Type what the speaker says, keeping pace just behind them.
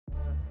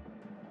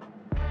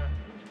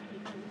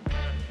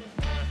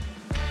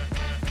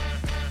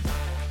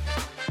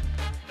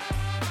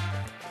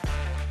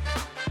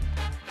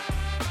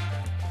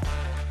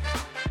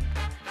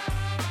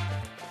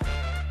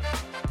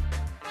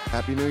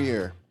Happy New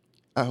Year.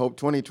 I hope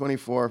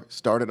 2024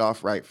 started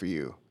off right for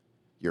you.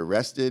 You're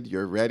rested,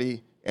 you're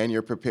ready, and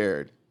you're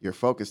prepared. You're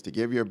focused to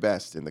give your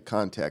best in the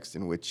context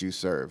in which you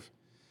serve.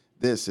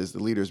 This is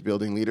the Leaders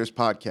Building Leaders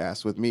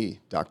podcast with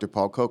me, Dr.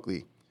 Paul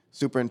Coakley,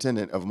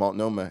 Superintendent of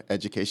Multnomah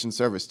Education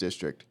Service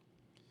District.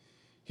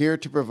 Here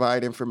to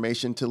provide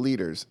information to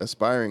leaders,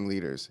 aspiring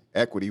leaders,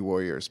 equity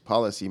warriors,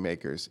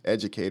 policymakers,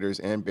 educators,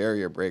 and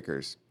barrier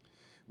breakers.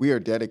 We are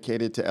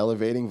dedicated to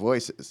elevating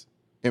voices,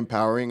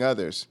 empowering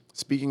others,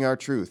 speaking our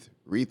truth,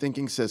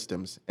 rethinking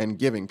systems, and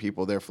giving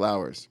people their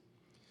flowers.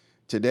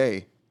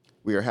 Today,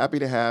 we are happy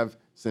to have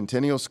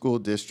Centennial School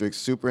District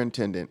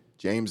Superintendent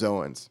James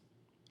Owens.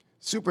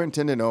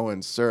 Superintendent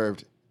Owens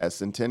served as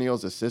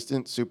Centennial's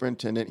Assistant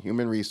Superintendent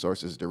Human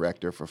Resources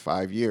Director for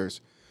 5 years,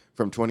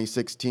 from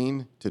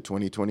 2016 to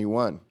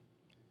 2021.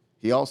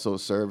 He also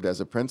served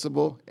as a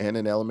principal and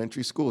an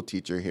elementary school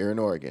teacher here in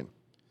Oregon.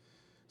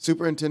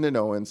 Superintendent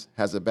Owens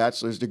has a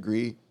bachelor's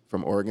degree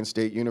from Oregon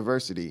State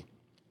University,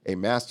 a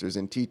master's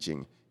in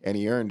teaching, and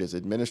he earned his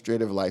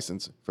administrative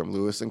license from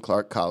Lewis and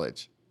Clark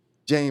College.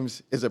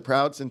 James is a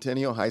proud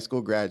Centennial High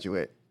School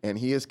graduate, and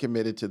he is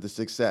committed to the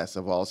success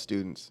of all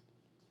students.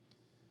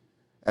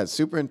 As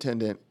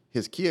superintendent,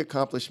 his key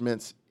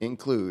accomplishments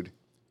include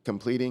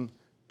completing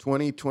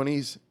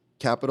 2020's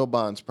Capital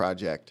Bonds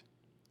Project,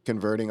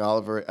 converting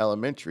Oliver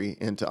Elementary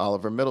into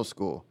Oliver Middle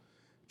School,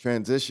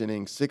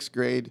 transitioning 6th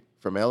grade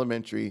from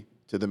elementary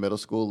to the middle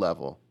school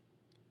level,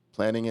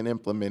 planning and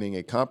implementing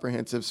a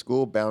comprehensive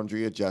school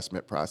boundary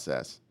adjustment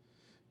process,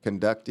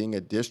 conducting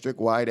a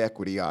district-wide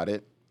equity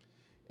audit,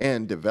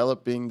 and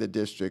developing the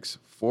district's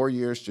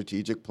 4-year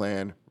strategic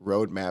plan,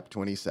 Roadmap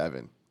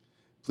 27.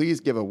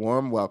 Please give a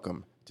warm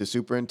welcome to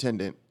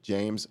Superintendent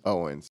James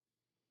Owens.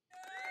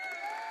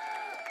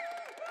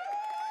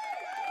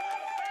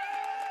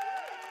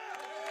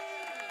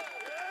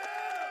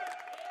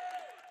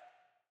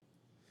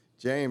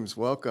 James,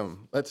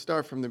 welcome. Let's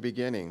start from the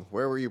beginning.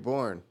 Where were you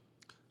born?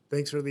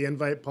 Thanks for the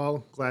invite,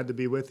 Paul. Glad to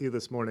be with you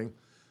this morning.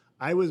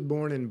 I was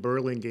born in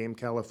Burlingame,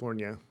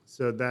 California,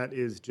 so that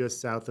is just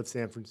south of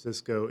San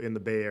Francisco in the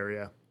Bay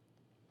Area.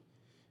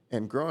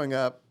 And growing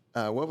up,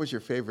 what was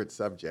your favorite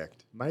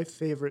subject? My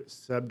favorite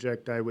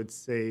subject, I would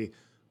say,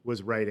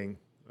 was writing.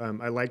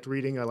 I liked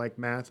reading, I liked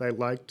math, I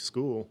liked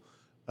school,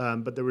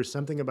 but there was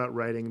something about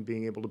writing,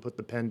 being able to put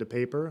the pen to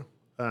paper,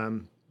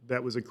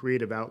 that was a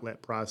creative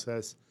outlet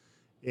process,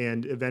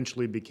 and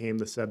eventually became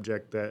the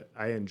subject that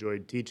I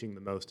enjoyed teaching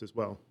the most as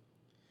well.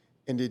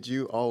 And did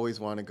you always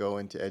want to go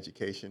into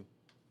education?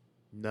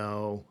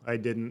 No, I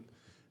didn't.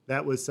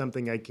 That was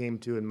something I came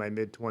to in my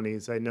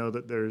mid-20s. I know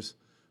that there's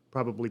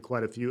probably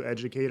quite a few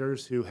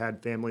educators who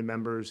had family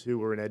members who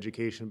were in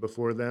education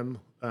before them.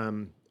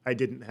 I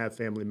didn't have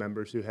family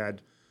members who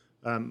had,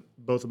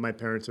 both of my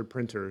parents are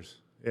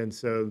printers. And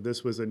so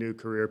this was a new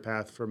career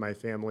path for my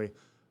family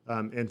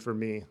and for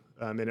me.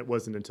 And it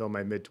wasn't until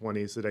my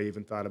mid-20s that I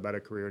even thought about a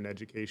career in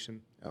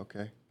education.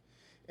 Okay.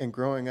 And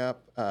growing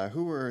up,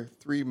 who were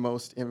 3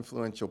 most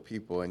influential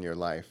people in your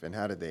life, and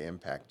how did they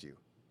impact you?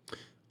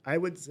 I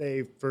would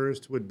say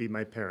first would be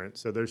my parents.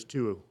 So there's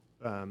 2,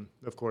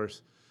 of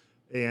course.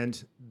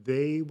 And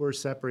they were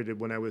separated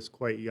when I was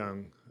quite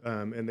young,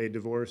 and they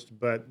divorced,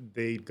 but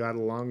they got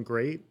along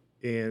great,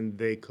 and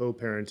they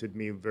co-parented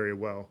me very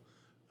well.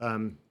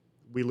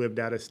 We lived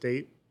out of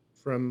state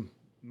from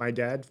my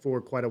dad for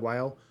quite a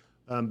while,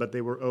 but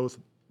they were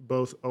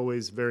both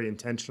always very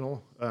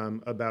intentional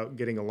about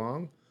getting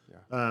along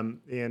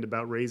and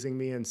about raising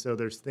me. And so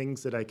there's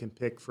things that I can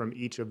pick from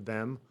each of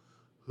them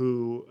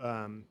who,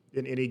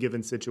 in any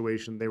given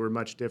situation, they were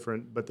much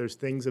different, but there's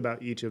things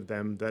about each of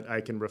them that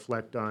I can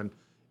reflect on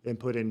and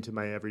put into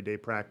my everyday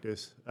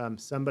practice.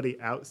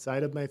 Somebody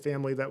outside of my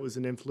family that was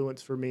an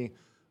influence for me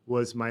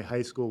was my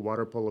high school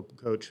water polo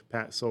coach,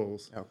 Pat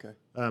Souls. Okay.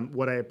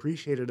 What I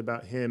appreciated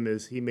about him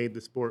is he made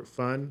the sport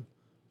fun.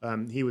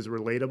 He was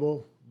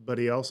relatable, but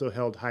he also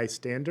held high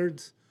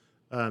standards.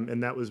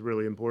 And that was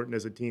really important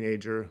as a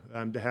teenager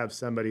to have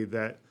somebody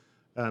that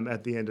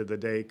at the end of the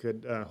day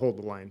could hold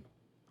the line.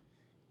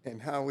 And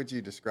how would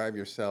you describe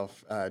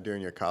yourself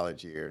during your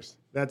college years?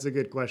 That's a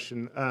good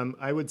question.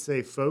 I would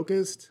say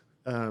focused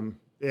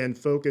and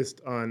focused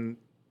on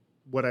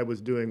what I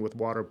was doing with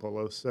water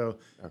polo. So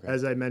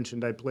as I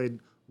mentioned, I played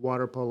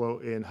water polo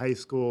in high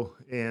school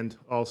and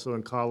also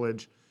in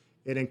college.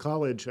 And in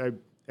college, I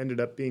ended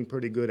up being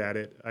pretty good at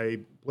it. I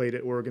played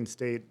at Oregon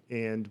State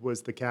and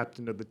was the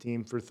captain of the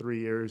team for 3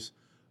 years.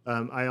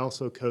 I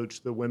also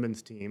coached the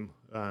women's team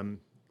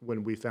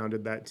when we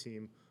founded that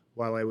team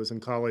while I was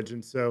in college.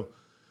 And so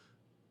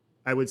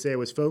I would say I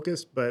was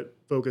focused, but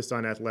focused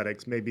on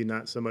athletics, maybe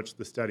not so much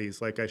the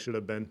studies like I should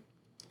have been.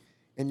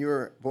 And you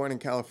were born in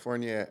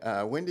California.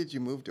 When did you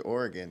move to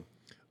Oregon?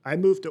 I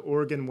moved to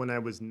Oregon when I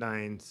was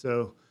 9.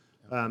 So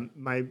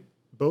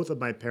both of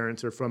my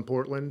parents are from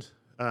Portland.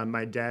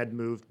 My dad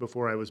moved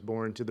before I was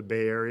born to the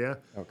Bay Area.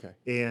 Okay.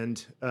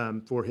 And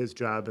for his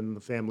job, and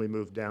the family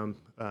moved down,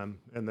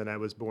 and then I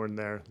was born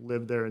there,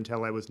 lived there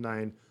until I was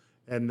 9.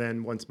 And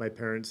then once my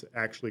parents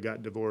actually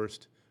got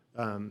divorced,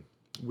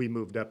 we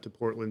moved up to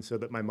Portland so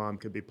that my mom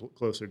could be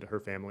closer to her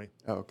family.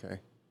 Okay.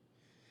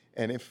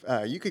 And if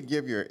you could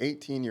give your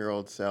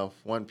 18-year-old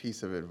self one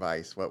piece of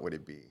advice, what would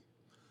it be?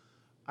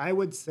 I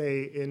would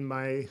say in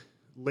my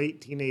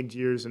late teenage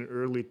years and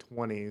early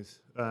 20s,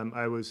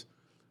 I was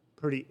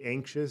pretty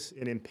anxious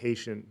and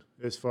impatient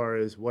as far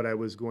as what I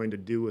was going to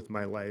do with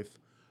my life.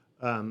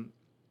 Um,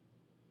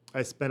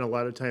 I spent a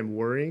lot of time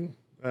worrying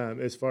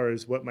as far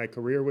as what my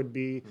career would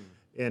be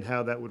and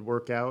how that would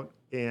work out.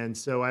 And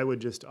so I would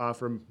just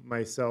offer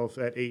myself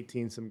at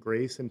 18 some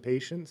grace and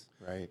patience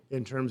Right.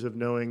 in terms of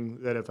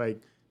knowing that if I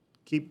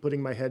keep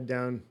putting my head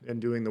down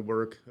and doing the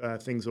work,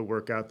 things will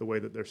work out the way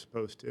that they're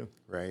supposed to.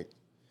 Right.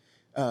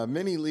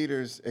 Many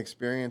leaders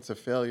experience a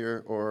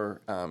failure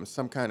or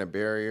some kind of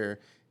barrier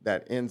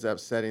that ends up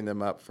setting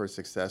them up for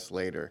success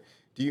later.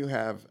 Do you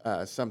have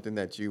something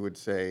that you would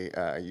say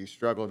you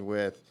struggled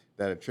with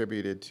that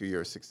attributed to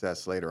your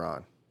success later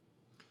on?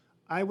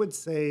 I would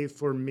say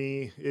for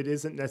me, it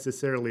isn't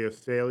necessarily a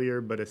failure,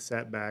 but a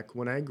setback.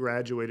 When I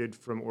graduated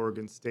from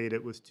Oregon State,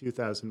 it was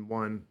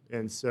 2001.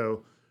 And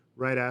so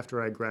right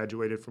after I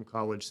graduated from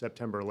college,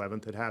 September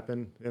 11th had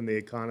happened, and the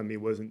economy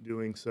wasn't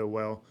doing so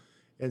well.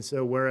 And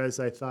so whereas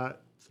I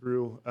thought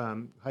through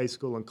high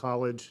school and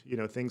college,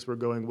 things were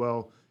going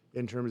well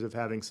in terms of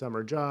having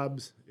summer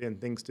jobs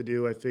and things to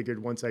do, I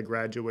figured once I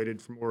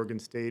graduated from Oregon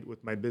State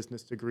with my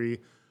business degree,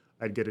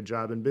 I'd get a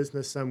job in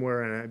business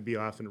somewhere and I'd be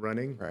off and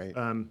running. Right.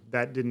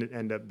 That didn't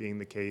end up being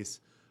the case.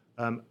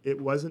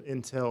 It wasn't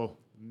until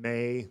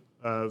May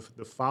of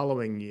the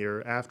following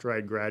year, after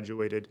I'd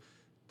graduated,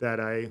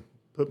 that I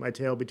put my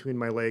tail between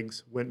my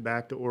legs, went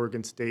back to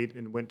Oregon State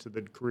and went to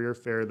the career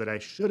fair that I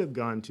should have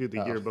gone to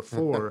the year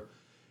before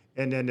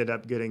and ended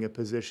up getting a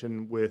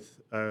position with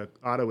an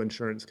auto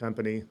insurance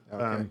company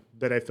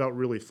that I felt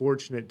really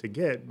fortunate to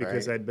get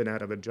because Right. I'd been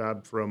out of a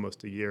job for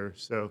almost a year.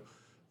 So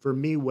for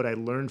me, what I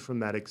learned from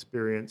that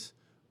experience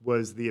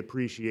was the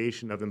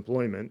appreciation of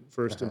employment,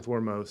 first and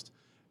foremost,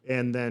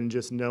 and then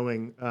just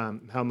knowing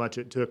how much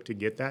it took to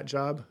get that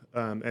job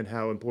and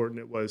how important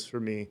it was for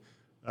me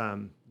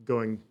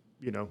going,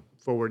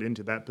 forward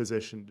into that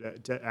position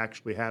to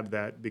actually have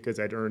that because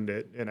I'd earned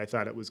it and I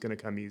thought it was going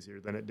to come easier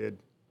than it did.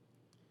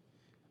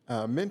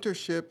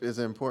 Mentorship is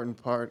an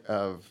important part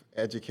of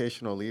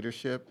educational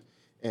leadership.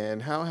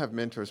 And how have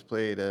mentors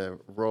played a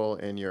role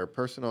in your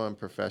personal and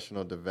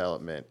professional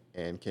development?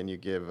 And can you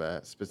give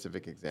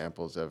specific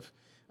examples of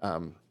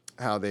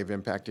how they've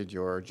impacted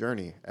your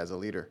journey as a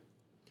leader?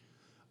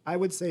 I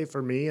would say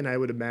for me, and I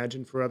would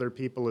imagine for other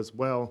people as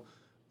well,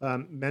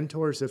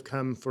 mentors have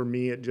come for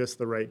me at just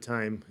the right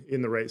time,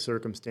 in the right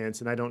circumstance.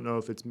 And I don't know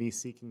if it's me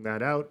seeking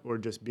that out or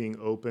just being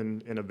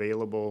open and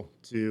available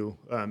to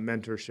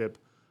mentorship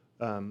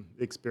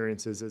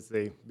experiences as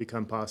they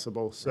become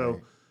possible. So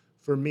Right.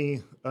 for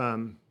me,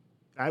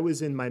 I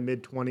was in my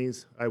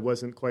mid-20s. I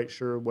wasn't quite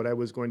sure what I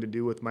was going to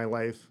do with my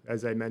life.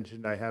 As I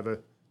mentioned, I have a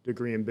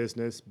degree in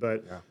business,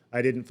 but Yeah.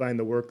 I didn't find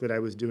the work that I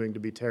was doing to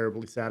be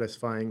terribly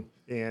satisfying.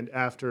 And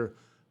after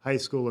high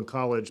school and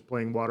college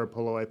playing water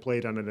polo, I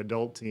played on an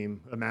adult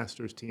team, a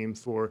master's team,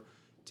 for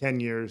 10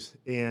 years.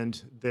 And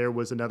there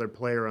was another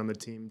player on the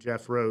team,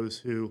 Jeff Rose,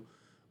 who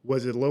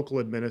was a local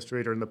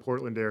administrator in the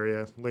Portland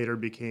area, later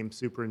became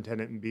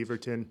superintendent in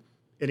Beaverton.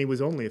 And he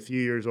was only a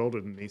few years older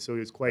than me, so he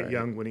was quite Right.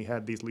 young when he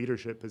had these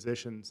leadership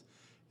positions.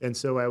 And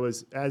so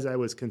as I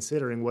was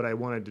considering what I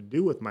wanted to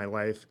do with my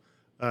life,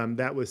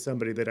 that was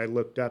somebody that I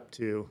looked up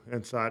to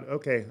and thought,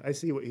 okay, I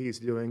see what he's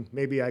doing.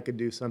 Maybe I could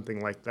do something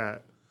like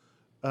that.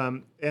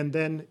 And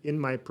then in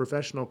my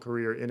professional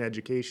career in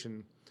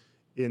education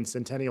in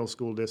Centennial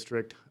School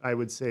District, I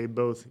would say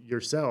both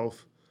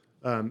yourself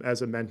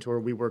as a mentor,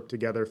 we worked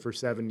together for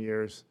 7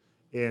 years,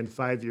 and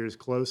 5 years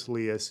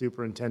closely as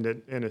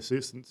superintendent and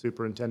assistant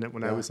superintendent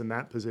when I Yeah. was in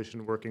that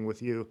position working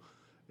with you.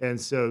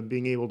 And so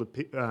being able to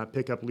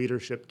pick up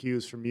leadership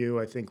cues from you,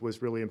 I think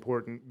was really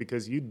important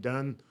because you'd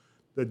done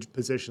the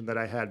position that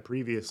I had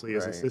previously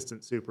as Right.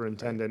 assistant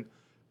superintendent.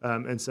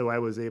 And so I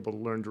was able to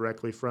learn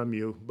directly from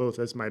you, both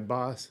as my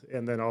boss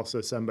and then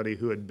also somebody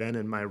who had been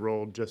in my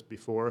role just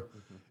before.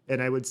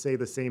 And I would say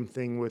the same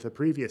thing with a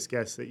previous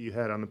guest that you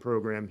had on the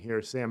program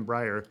here, Sam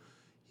Breyer.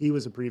 He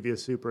was a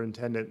previous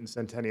superintendent in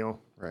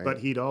Centennial, Right. but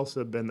he'd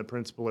also been the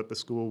principal at the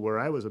school where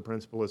I was a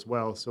principal as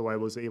well. So I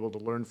was able to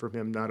learn from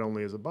him not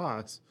only as a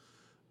boss,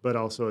 but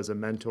also as a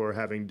mentor,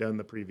 having done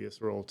the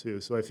previous role too.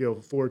 So I feel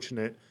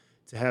fortunate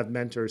to have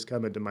mentors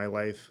come into my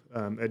life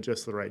at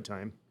just the right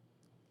time.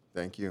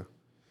 Thank you.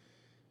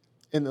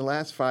 In the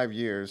last 5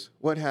 years,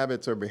 what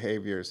habits or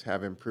behaviors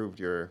have improved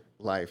your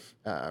life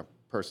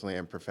personally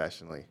and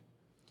professionally?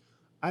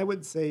 I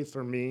would say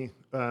for me,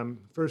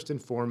 first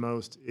and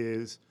foremost,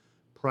 is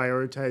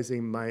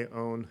prioritizing my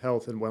own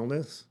health and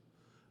wellness.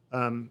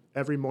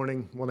 Every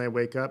morning when I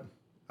wake up,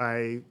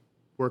 I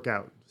work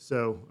out.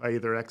 So I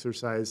either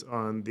exercise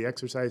on the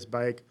exercise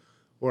bike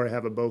or I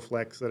have a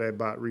Bowflex that I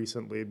bought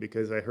recently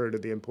because I heard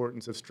of the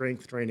importance of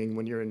strength training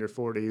when you're in your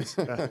 40s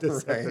to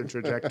set the Right.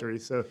 trajectory.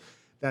 So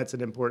that's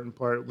an important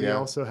part. We Yeah.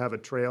 also have a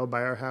trail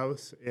by our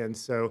house. And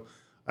so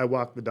I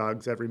walk the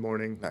dogs every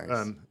morning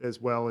Nice. as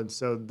well. And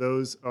so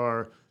those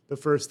are the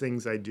first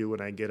things I do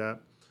when I get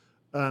up.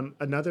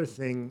 Another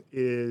thing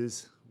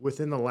is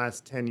within the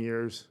last 10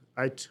 years,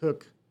 I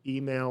took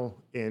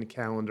email and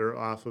calendar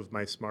off of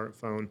my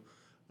smartphone.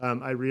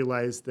 I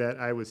realized that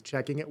I was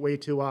checking it way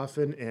too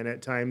often and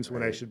at times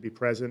when I Right. should be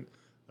present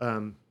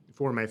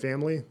for my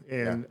family.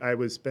 Yeah. And I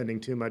was spending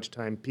too much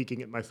time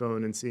peeking at my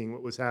phone and seeing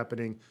what was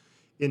happening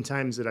in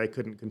times that I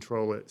couldn't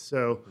control it.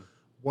 So,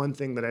 one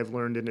thing that I've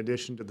learned in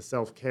addition to the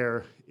self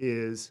care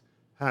is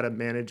how to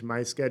manage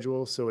my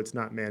schedule so it's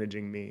not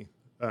managing me.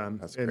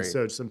 That's And great.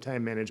 so, some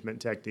time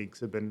management techniques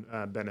have been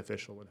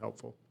beneficial and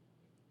helpful.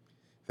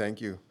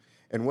 Thank you.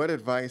 And what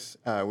advice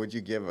would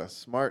you give a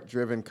smart,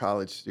 driven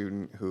college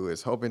student who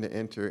is hoping to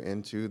enter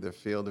into the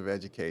field of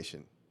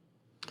education?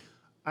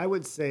 I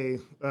would say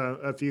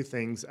a few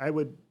things. I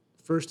would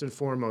first and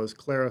foremost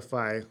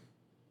clarify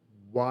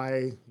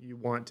why you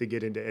want to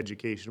get into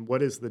education.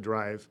 What is the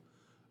drive?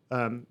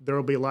 There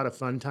will be a lot of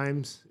fun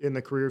times in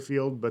the career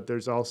field, but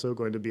there's also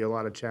going to be a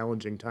lot of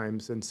challenging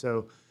times. And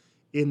so,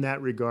 in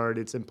that regard,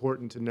 it's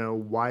important to know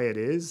why it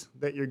is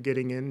that you're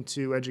getting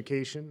into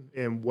education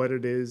and what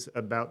it is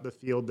about the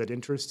field that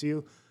interests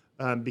you.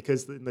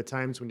 Because in the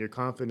times when your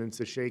confidence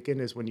is shaken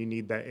is when you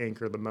need that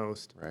anchor the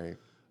most. Right.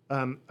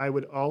 I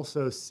would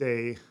also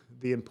say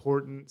the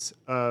importance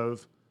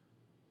of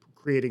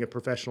creating a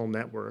professional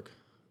network.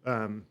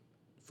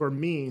 For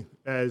me,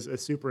 as a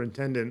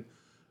superintendent,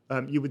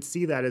 you would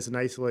see that as an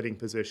isolating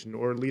position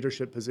or a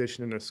leadership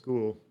position in a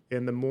school.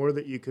 And the more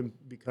that you can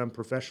become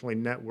professionally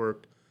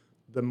networked,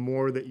 the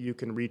more that you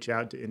can reach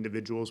out to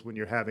individuals when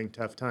you're having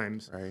tough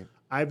times. Right.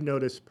 I've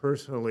noticed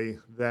personally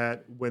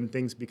that when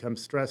things become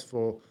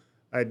stressful,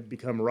 I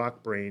become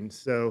rock brained.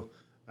 So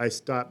I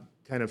stop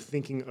kind of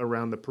thinking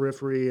around the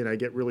periphery and I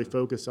get really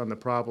focused on the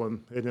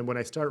problem. And then when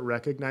I start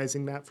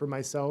recognizing that for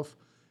myself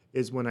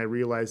is when I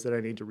realize that I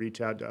need to reach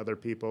out to other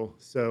people.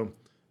 So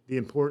the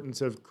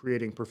importance of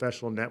creating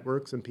professional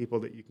networks and people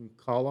that you can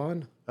call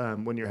on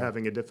when you're Yeah.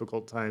 having a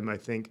difficult time, I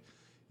think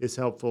is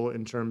helpful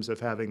in terms of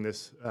having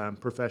this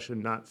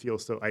profession not feel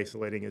so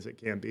isolating as it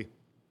can be.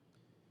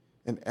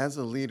 And as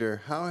a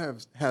leader,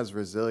 has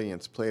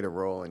resilience played a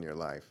role in your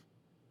life?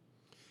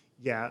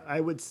 Yeah,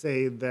 I would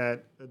say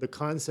that the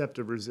concept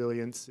of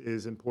resilience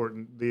is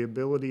important. The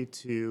ability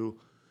to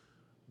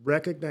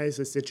recognize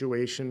a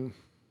situation,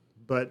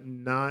 but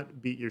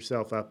not beat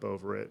yourself up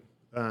over it.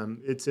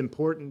 It's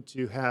important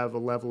to have a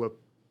level of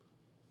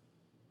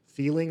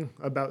feeling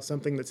about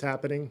something that's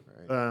happening,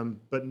 Right.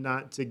 but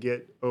not to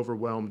get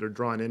overwhelmed or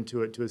drawn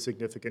into it to a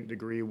significant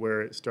degree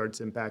where it starts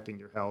impacting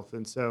your health.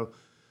 And so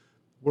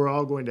we're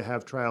all going to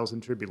have trials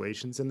and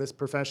tribulations in this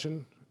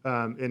profession.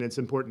 And it's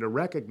important to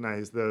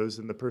recognize those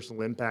and the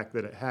personal impact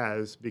that it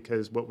has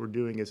because what we're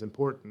doing is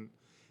important.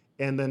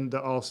 And then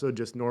to also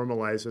just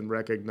normalize and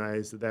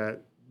recognize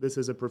that this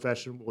is a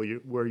profession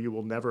where you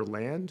will never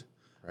land.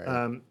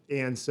 Right.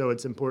 And so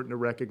it's important to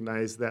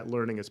recognize that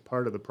learning is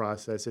part of the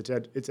process.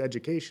 It's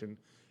education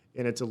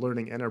and it's a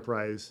learning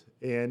enterprise.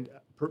 And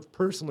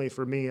personally,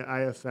 for me, I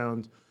have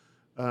found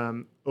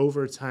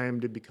over time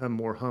to become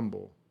more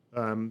humble.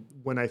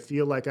 When I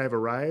feel like I've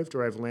arrived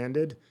or I've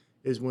landed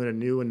is when a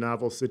new and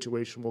novel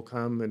situation will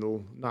come and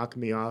it'll knock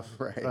me off.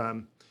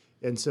 Right.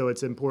 And so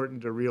it's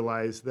important to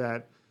realize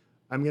that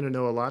I'm going to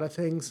know a lot of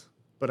things,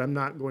 but I'm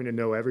not going to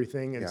know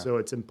everything. And Yeah. so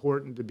it's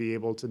important to be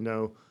able to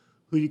know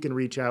who you can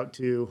reach out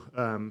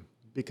to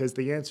because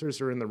the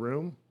answers are in the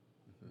room,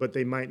 but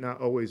they might not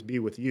always be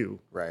with you.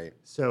 Right.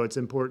 So it's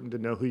important to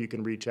know who you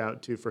can reach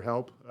out to for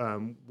help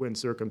when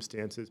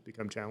circumstances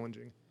become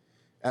challenging.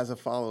 As a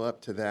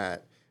follow-up to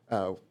that,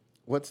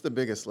 what's the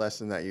biggest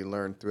lesson that you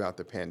learned throughout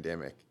the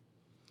pandemic?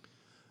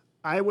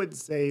 I would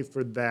say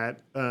for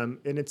that, and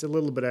it's a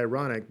little bit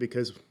ironic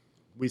because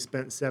we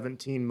spent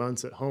 17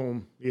 months at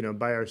home,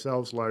 by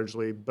ourselves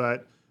largely,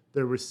 but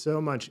there was so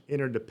much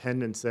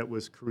interdependence that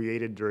was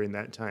created during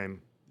that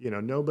time.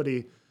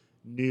 Nobody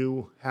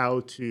knew how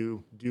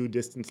to do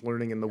distance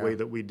learning in the way Yeah.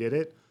 that we did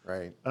it.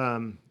 Right.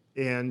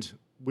 And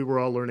we were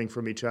all learning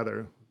from each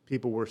other.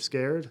 People were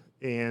scared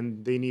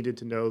and they needed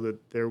to know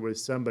that there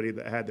was somebody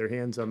that had their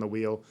hands on the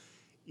wheel,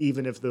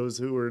 even if those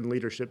who were in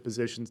leadership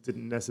positions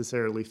didn't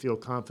necessarily feel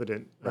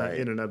confident Right.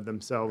 in and of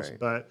themselves. Right.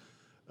 But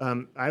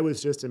I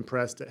was just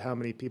impressed at how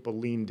many people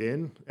leaned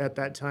in at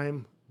that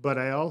time. But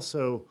I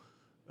also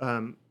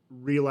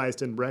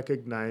realized and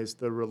recognized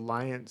the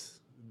reliance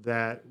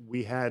that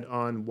we had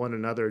on one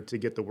another to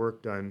get the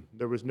work done.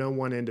 There was no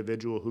one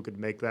individual who could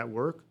make that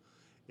work.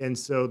 And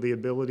so the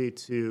ability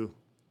to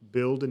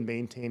build and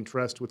maintain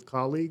trust with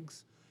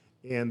colleagues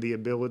and the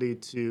ability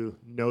to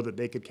know that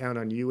they could count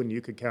on you and you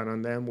could count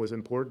on them was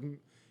important.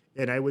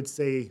 And I would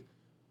say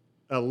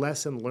a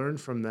lesson learned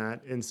from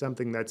that and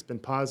something that's been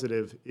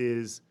positive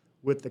is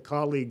with the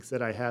colleagues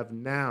that I have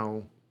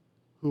now,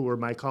 who were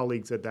my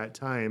colleagues at that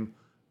time,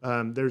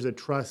 there's a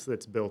trust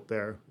that's built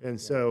there. And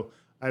so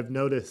I've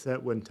noticed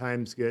that when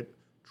times get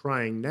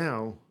trying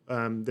now,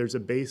 there's a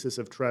basis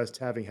of trust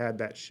having had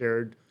that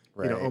shared,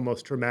 Right.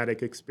 almost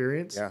traumatic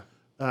experience. Yeah.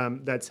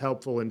 that's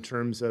helpful in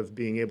terms of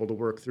being able to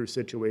work through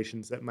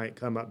situations that might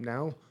come up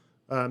now.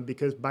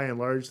 Because by and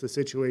large, the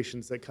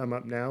situations that come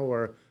up now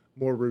are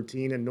more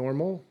routine and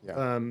normal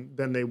Yeah.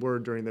 than they were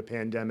during the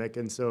pandemic.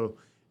 And so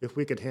if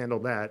we could handle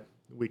that,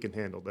 we can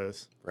handle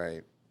this.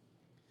 Right.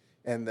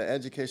 And the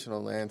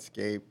educational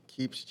landscape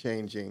keeps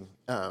changing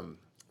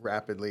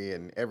rapidly,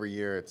 and every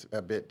year it's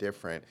a bit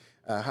different.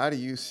 How do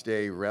you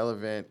stay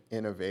relevant,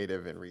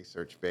 innovative, and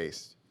research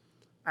based?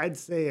 I'd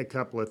say a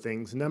couple of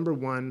things. Number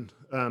one,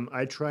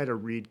 I try to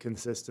read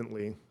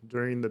consistently.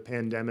 During the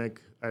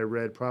pandemic, I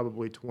read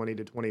probably 20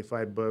 to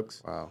 25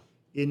 books. Wow.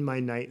 In my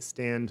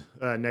nightstand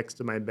next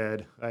to my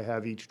bed, I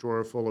have each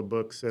drawer full of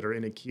books that are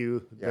in a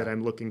queue that Yeah.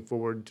 I'm looking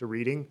forward to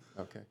reading.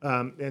 Okay.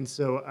 And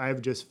so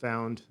I've just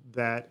found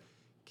that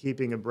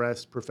keeping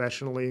abreast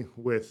professionally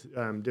with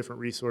different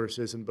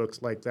resources and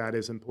books like that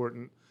is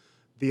important.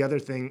 The other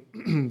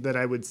thing that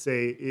I would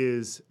say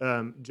is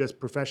just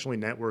professionally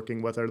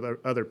networking with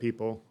other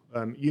people.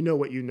 You know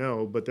what you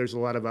know, but there's a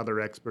lot of other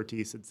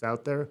expertise that's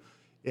out there.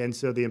 And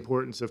so the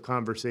importance of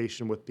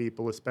conversation with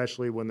people,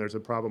 especially when there's a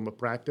problem with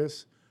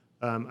practice,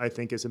 I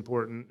think is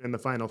important. And the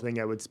final thing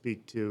I would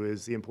speak to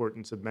is the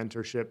importance of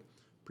mentorship.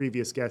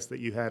 Previous guest that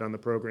you had on the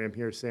program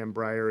here, Sam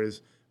Breyer,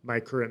 is my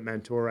current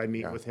mentor. I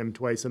meet Yeah. with him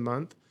twice a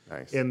month.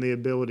 Nice. And the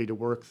ability to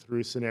work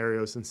through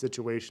scenarios and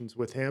situations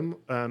with him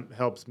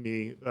helps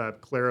me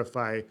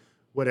clarify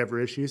whatever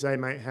issues I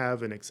might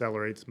have and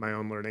accelerates my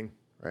own learning.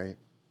 Right.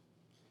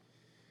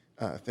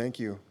 Thank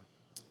you.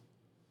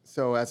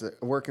 So,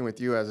 working with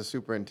you as a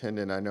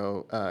superintendent, I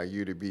know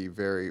you to be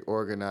very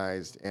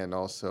organized and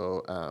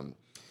also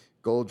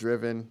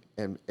goal-driven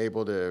and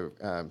able to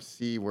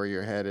see where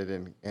you're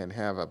headed and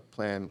have a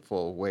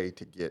planful way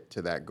to get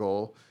to that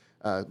goal.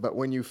 But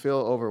when you feel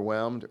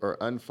overwhelmed or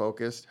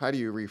unfocused, how do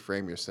you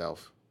reframe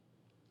yourself?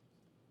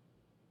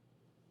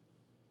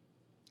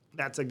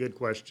 That's a good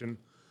question.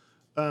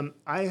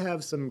 I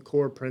have some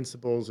core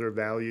principles or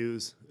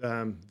values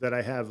that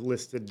I have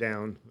listed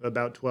down,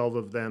 about 12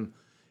 of them.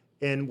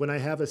 And when I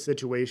have a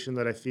situation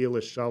that I feel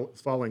is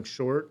falling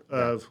short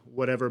of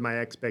whatever my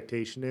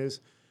expectation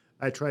is,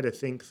 I try to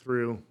think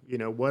through,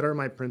 what are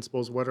my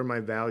principles, what are my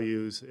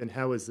values, and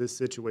how is this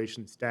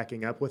situation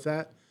stacking up with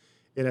that?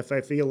 And if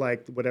I feel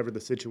like whatever the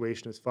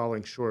situation is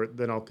falling short,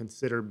 then I'll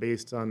consider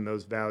based on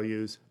those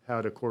values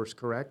how to course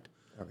correct.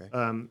 Okay.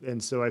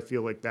 And so I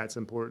feel like that's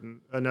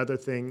important. Another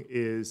thing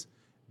is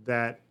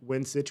that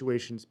when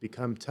situations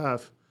become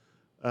tough,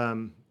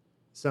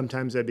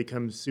 sometimes I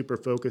become super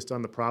focused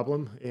on the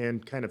problem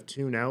and kind of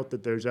tune out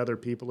that there's other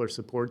people or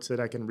supports that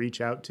I can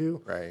reach out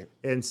to. Right.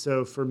 And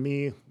so for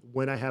me,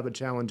 when I have a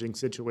challenging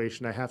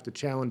situation, I have to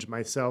challenge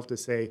myself to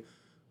say,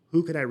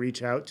 who can I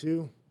reach out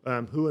to?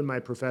 Who in my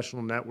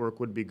professional network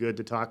would be good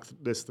to talk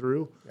this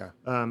through?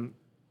 Yeah.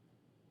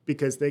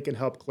 Because they can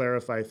help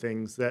clarify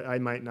things that I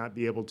might not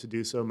be able to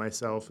do so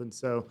myself. And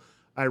so,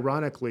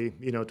 ironically,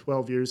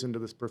 12 years into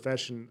this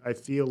profession, I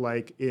feel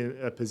like in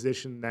a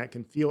position that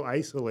can feel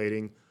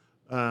isolating,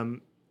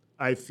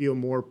 I feel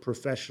more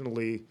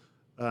professionally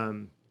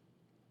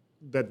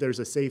that there's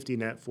a safety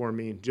net for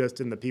me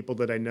just in the people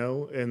that I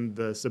know and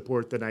the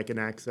support that I can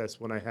access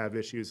when I have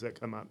issues that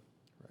come up.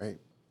 Right.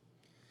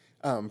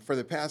 For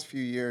the past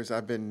few years,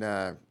 I've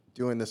been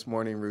doing this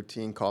morning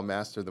routine called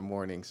Master the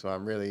Morning. So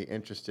I'm really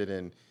interested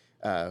in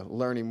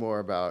learning more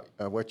about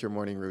what your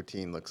morning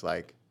routine looks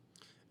like.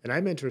 And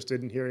I'm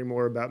interested in hearing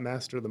more about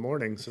Master of the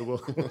Morning, so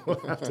we'll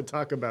have to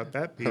talk about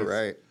that piece. All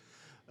right.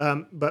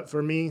 But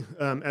for me,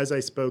 as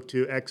I spoke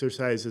to,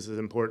 exercise is an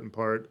important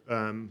part.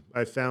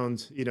 I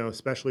found,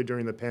 especially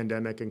during the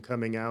pandemic and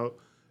coming out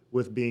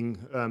with being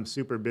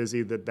super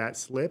busy, that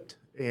slipped.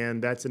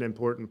 And that's an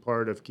important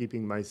part of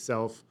keeping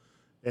myself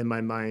and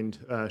my mind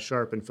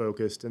sharp and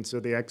focused. And so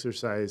the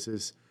exercise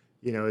is,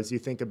 as you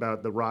think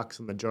about the rocks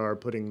in the jar,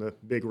 putting the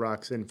big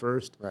rocks in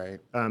first, Right.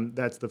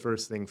 that's the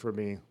first thing for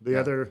me. The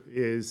other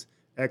is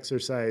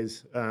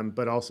exercise,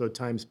 but also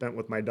time spent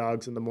with my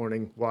dogs in the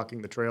morning,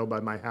 walking the trail by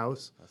my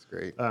house. That's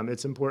great.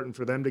 It's important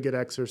for them to get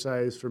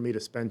exercise, for me to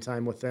spend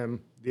time with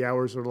them. The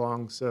hours are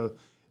long, so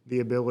the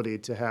ability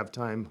to have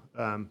time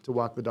to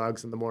walk the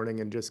dogs in the morning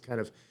and just kind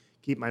of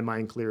keep my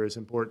mind clear is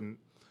important.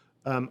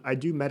 I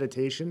do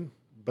meditation,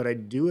 but I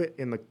do it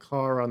in the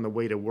car on the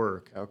way to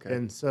work. Okay.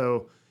 And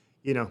so,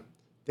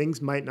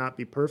 things might not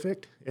be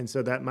perfect, and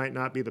so that might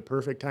not be the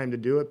perfect time to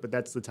do it, but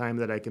that's the time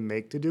that I can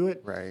make to do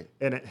it. Right.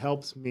 And it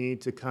helps me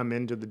to come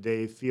into the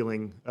day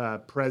feeling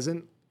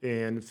present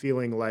and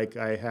feeling like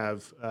I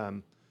have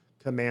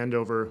command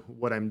over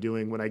what I'm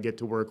doing when I get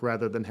to work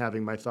rather than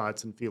having my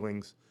thoughts and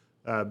feelings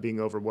being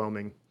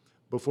overwhelming.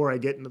 Before I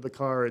get into the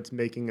car, it's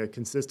making a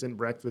consistent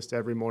breakfast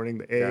every morning,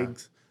 the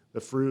eggs,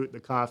 the fruit, the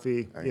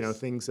coffee, Nice.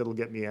 things that'll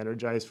get me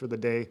energized for the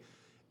day.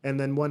 And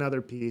then one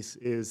other piece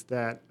is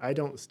that I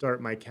don't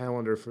start my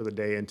calendar for the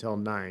day until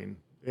 9.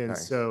 And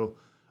Nice. so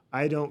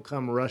I don't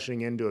come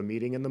rushing into a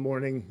meeting in the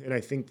morning. And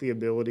I think the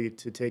ability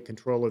to take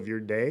control of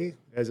your day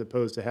as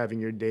opposed to having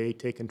your day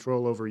take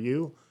control over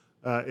you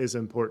is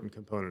an important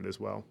component as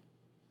well.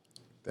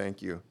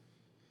 Thank you.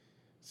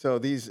 So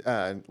these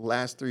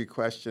last three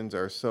questions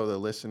are so the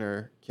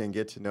listener can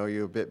get to know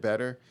you a bit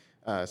better.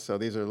 So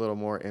these are a little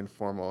more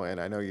informal, and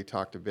I know you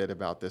talked a bit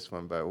about this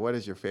one, but what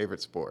is your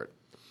favorite sport?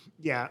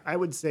 Yeah, I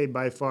would say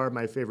by far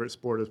my favorite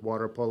sport is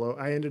water polo.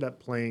 I ended up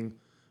playing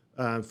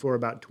for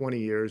about 20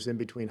 years in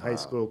between high Wow.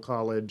 school,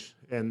 college,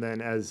 and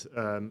then as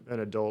an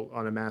adult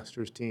on a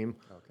master's team.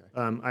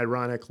 Okay.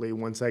 Ironically,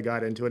 once I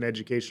got into an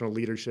educational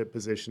leadership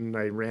position,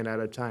 I ran out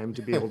of time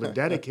to be able to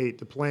dedicate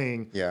to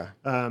playing. Yeah.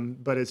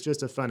 But it's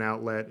just a fun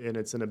outlet, and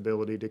it's an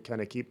ability to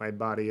kind of keep my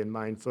body and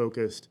mind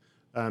focused.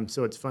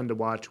 So it's fun to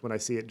watch when I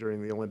see it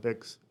during the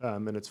Olympics,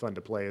 and it's fun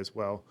to play as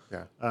well.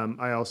 Yeah.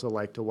 I also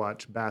like to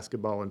watch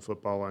basketball and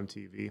football on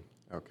TV.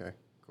 Okay.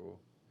 Cool.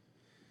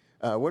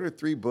 What are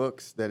three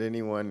books that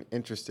anyone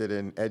interested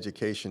in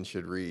education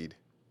should read?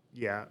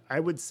 Yeah, I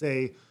would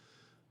say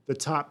the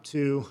top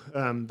two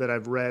that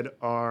I've read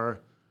are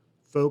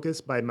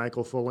Focus by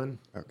Michael Fullen.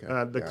 Okay.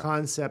 The Yeah.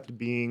 concept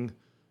being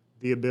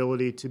the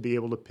ability to be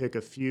able to pick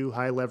a few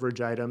high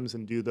leverage items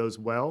and do those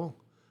well.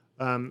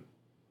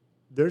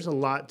 There's a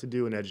lot to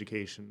do in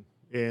education,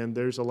 and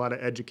there's a lot of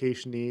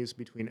educationese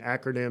between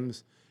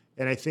acronyms.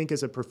 And I think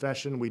as a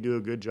profession, we do a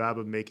good job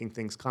of making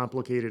things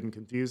complicated and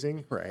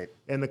confusing. Right.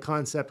 And the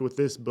concept with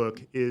this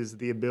book is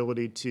the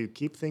ability to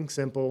keep things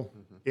simple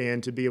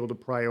and to be able to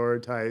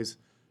prioritize,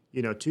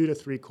 2 to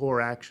 3 core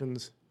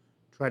actions,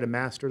 try to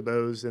master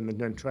those, and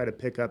then try to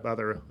pick up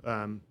other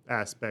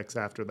aspects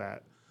after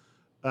that.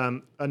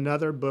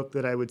 Another book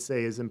that I would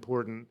say is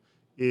important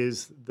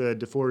is the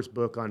DeForest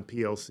book on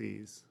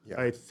PLCs.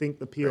 Yeah. I think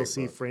the Great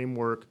PLC book.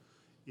 framework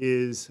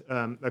is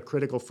a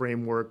critical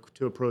framework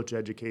to approach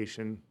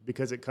education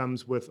because it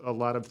comes with a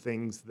lot of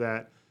things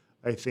that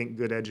I think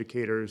good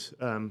educators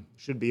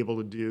should be able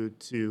to do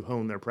to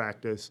hone their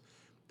practice.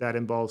 That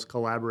involves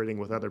collaborating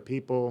with other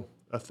people,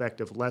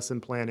 effective lesson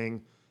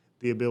planning,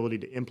 the ability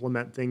to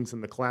implement things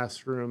in the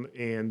classroom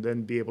and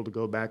then be able to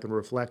go back and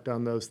reflect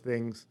on those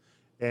things,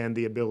 and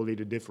the ability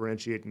to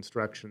differentiate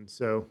instruction.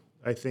 So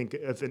I think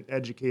if an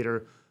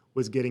educator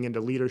was getting into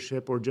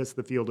leadership or just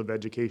the field of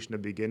education to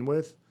begin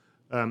with,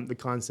 the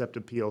concept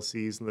of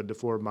PLCs and the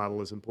DeFord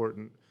model is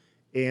important.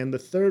 And the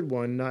third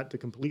one, not to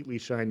completely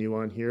shine you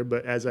on here,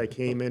 but as I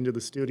came into the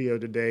studio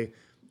today,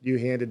 you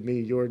handed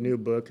me your new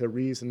book, A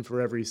Reason for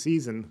Every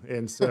Season.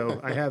 And so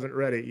I haven't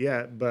read it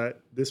yet,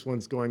 but this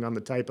one's going on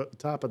the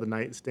top of the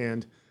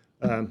nightstand,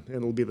 and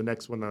it'll be the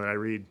next one that I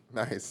read.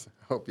 Nice.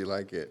 Hope you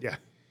like it. Yeah,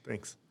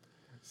 thanks.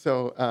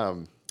 So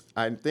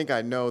I think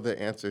I know the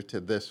answer to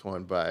this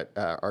one, but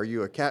are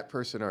you a cat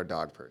person or a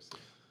dog person?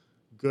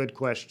 Good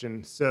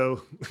question.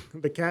 So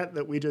the cat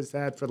that we just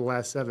had for the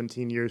last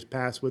 17 years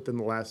passed within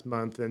the last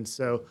month. And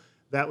so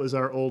that was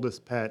our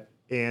oldest pet.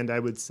 And I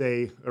would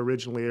say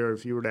originally, or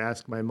if you were to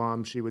ask my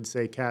mom, she would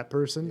say cat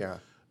person. Yeah.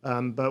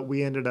 But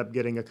we ended up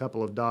getting a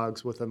couple of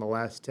dogs within the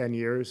last 10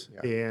 years.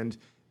 Yeah. And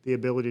the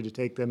ability to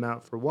take them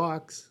out for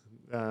walks,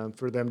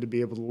 for them to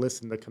be able to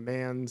listen to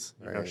commands,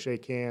 Right.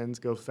 shake hands,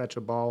 go fetch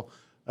a ball,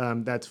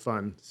 that's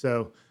fun.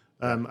 So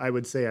I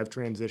would say I've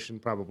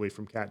transitioned probably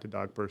from cat to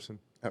dog person.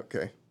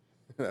 Okay.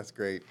 That's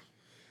great.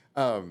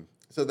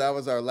 So that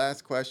was our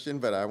last question,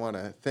 but I want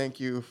to thank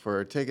you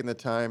for taking the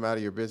time out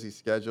of your busy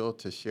schedule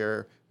to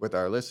share with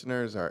our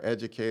listeners, our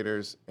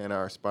educators, and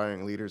our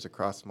aspiring leaders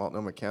across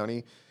Multnomah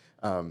County.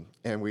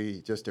 And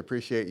we just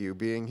appreciate you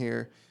being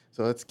here.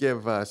 So let's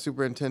give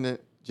Superintendent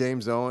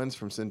James Owens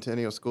from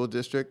Centennial School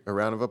District a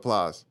round of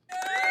applause.